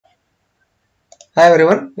Hi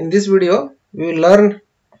everyone, in this video we will learn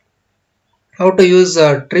how to use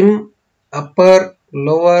trim, upper,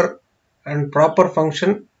 lower and proper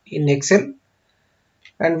function in Excel,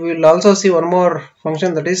 and we will also see one more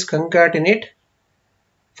function, that is concatenate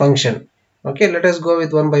function. Okay, let us go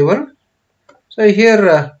with one by one. So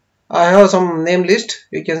here I have some name list.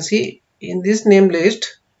 You can see in this name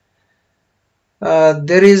list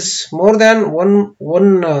there is more than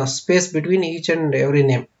one space between each and every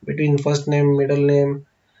name, between first name, middle name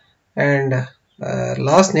and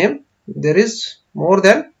last name. There is more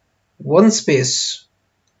than one space.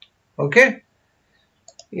 Okay,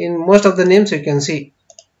 in most of the names you can see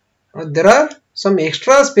there are some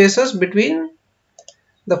extra spaces between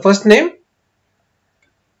the first name,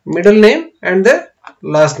 middle name and the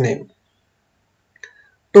last name.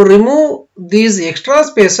 To remove these extra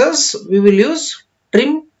spaces we will use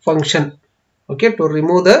trim function. Okay, to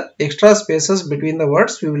remove the extra spaces between the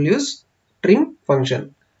words we will use trim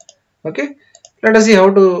function. Okay, let us see how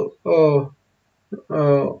to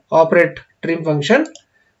operate trim function.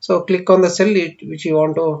 So click on the cell which you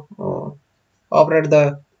want to operate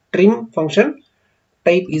the trim function.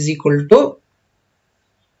 Type is equal to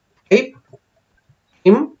type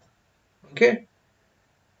trim. Okay,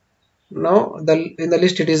 now in the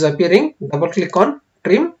list it is appearing. Double click on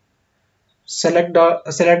trim. Select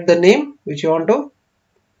the name which you want to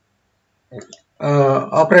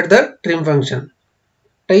operate the trim function.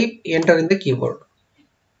 Type enter in the keyboard.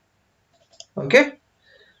 Okay,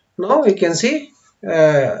 now you can see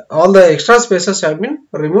all the extra spaces have been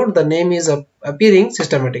removed. The name is appearing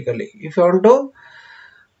systematically. If you want to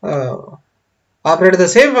operate the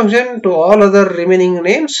same function to all other remaining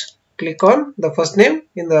names, click on the first name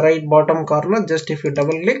in the right bottom corner. Just if you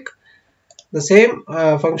double click, the same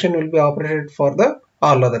function will be operated for the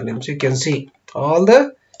all other names. You can see all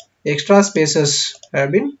the extra spaces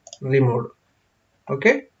have been removed.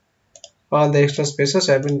 Okay, all the extra spaces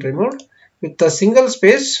have been removed. With a single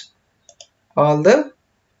space all the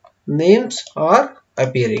names are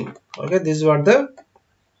appearing. Okay, this is what the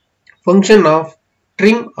function of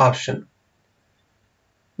trim option.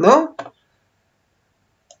 Now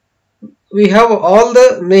we have all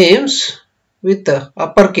the names with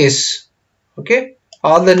uppercase. Okay,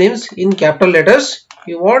 all the names in capital letters.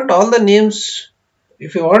 You want all the names,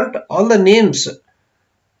 if you want all the names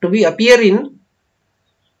to be appear in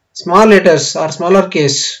small letters or smaller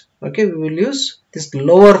case, okay, we will use this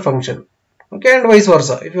lower function. Okay, and vice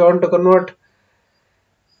versa. If you want to convert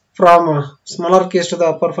from smaller case to the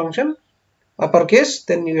upper case,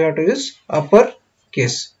 then you have to use upper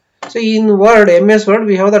case. So in Word, MS Word,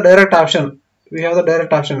 we have the direct option. If you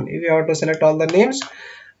have to select all the names,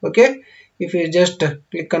 okay, if you just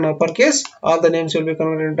click on uppercase, all the names will be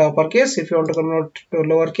converted into uppercase. If you want to convert to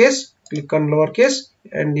lowercase, click on lowercase,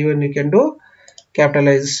 and even you can do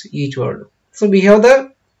capitalize each word. So we have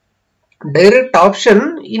the direct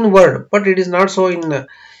option in Word, but it is not so in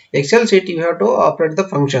Excel sheet. You have to operate the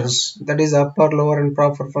functions, that is upper, lower and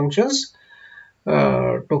proper functions,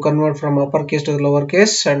 to convert from uppercase to the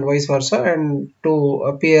lowercase and vice versa, and to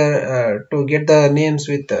appear to get the names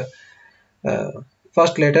with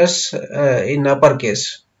first letters in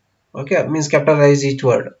uppercase. Okay, means capitalize each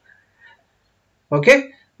word.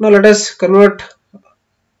 Okay, now let us convert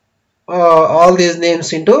all these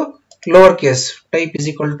names into lowercase. Type is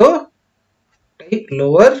equal to type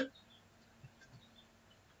lower,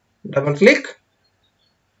 double click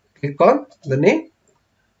on the name,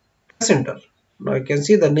 press enter. Now you can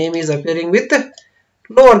see the name is appearing with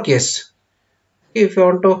lowercase. If you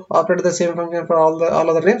want to operate the same function for all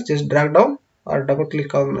other names, just drag down or double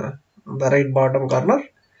click on the right bottom corner.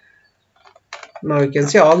 Now you can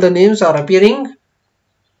see all the names are appearing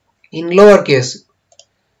in lowercase.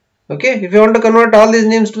 Okay, if you want to convert all these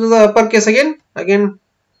names to the uppercase, again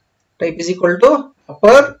type is equal to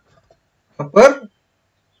upper,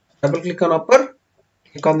 double click on upper,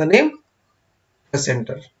 click on the name, press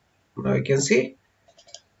enter. Now you can see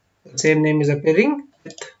the same name is appearing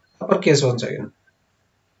with uppercase once again.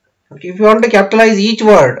 Okay, if you want to capitalize each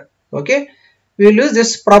word, okay, we will use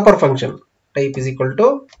this proper function. Type is equal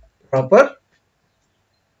to proper,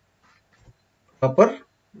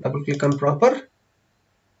 double click on proper,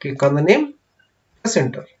 click on the name, press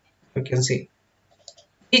enter. You can see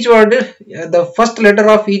each word, the first letter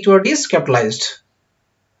of each word is capitalized.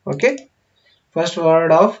 Okay, first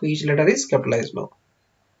word of each letter is capitalized now.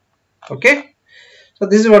 Okay, so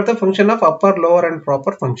this is what the function of upper, lower and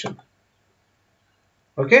proper function.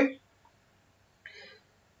 Okay,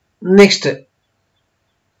 next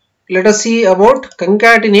let us see about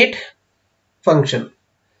concatenate function.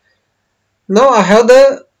 Now I have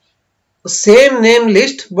the same name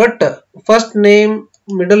list, but first name,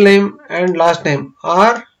 middle name and last name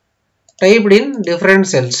are typed in different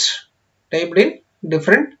cells. Typed in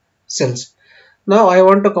different cells. Now I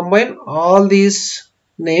want to combine all these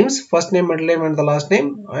names, first name, middle name and the last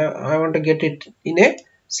name. I want to get it in a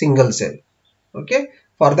single cell. Okay.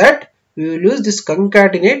 For that we will use this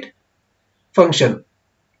concatenate function.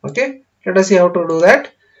 Okay. Let us see how to do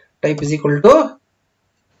that. Type is equal to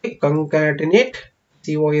concatenate,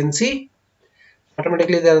 conc.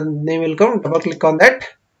 Automatically the name will come. Double click on that.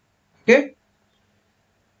 Okay.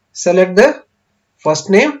 Select the first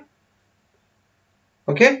name.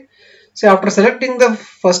 Okay. So after selecting the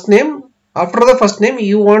first name, after the first name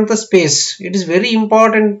you want the space. It is very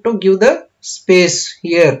important to give the space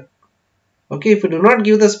here. Okay, if you do not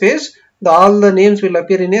give the space, all the names will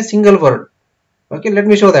appear in a single word. Okay, let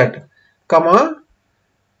me show that. Comma,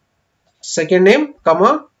 second name,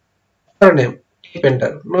 comma, third name. Keep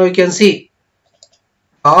enter. Now you can see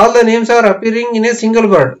all the names are appearing in a single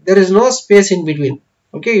word. There is no space in between.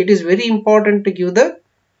 Okay, it is very important to give the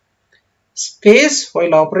space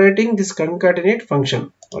while operating this concatenate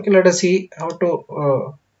function. Okay, let us see how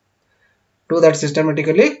to do that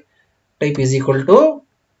systematically. Type is equal to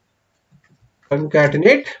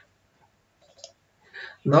concatenate.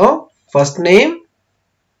 Now first name,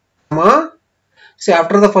 comma. See,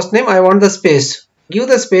 after the first name I want the space. Give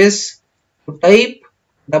the space to type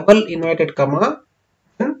double inverted comma,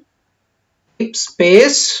 then type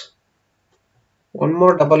space, one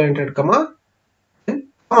more double inverted comma, then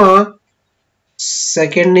comma,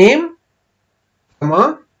 second name,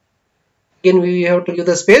 comma. Again we have to give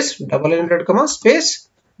the space, double inverted comma, space,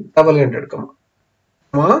 double inverted comma,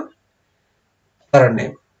 comma, third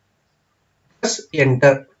name. Press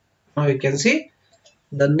enter. Now you can see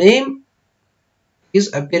the name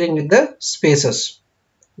is appearing with the spaces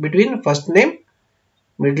between first name,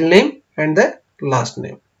 middle name and the last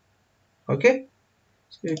name. Okay,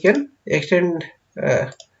 so you can extend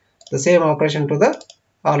the same operation to the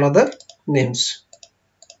all other names.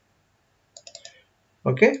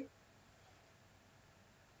 Okay,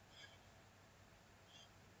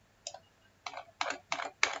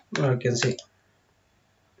 now you can see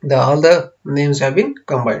all the names have been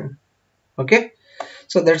combined. Okay,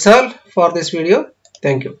 so that's all for this video.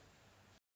 Thank you.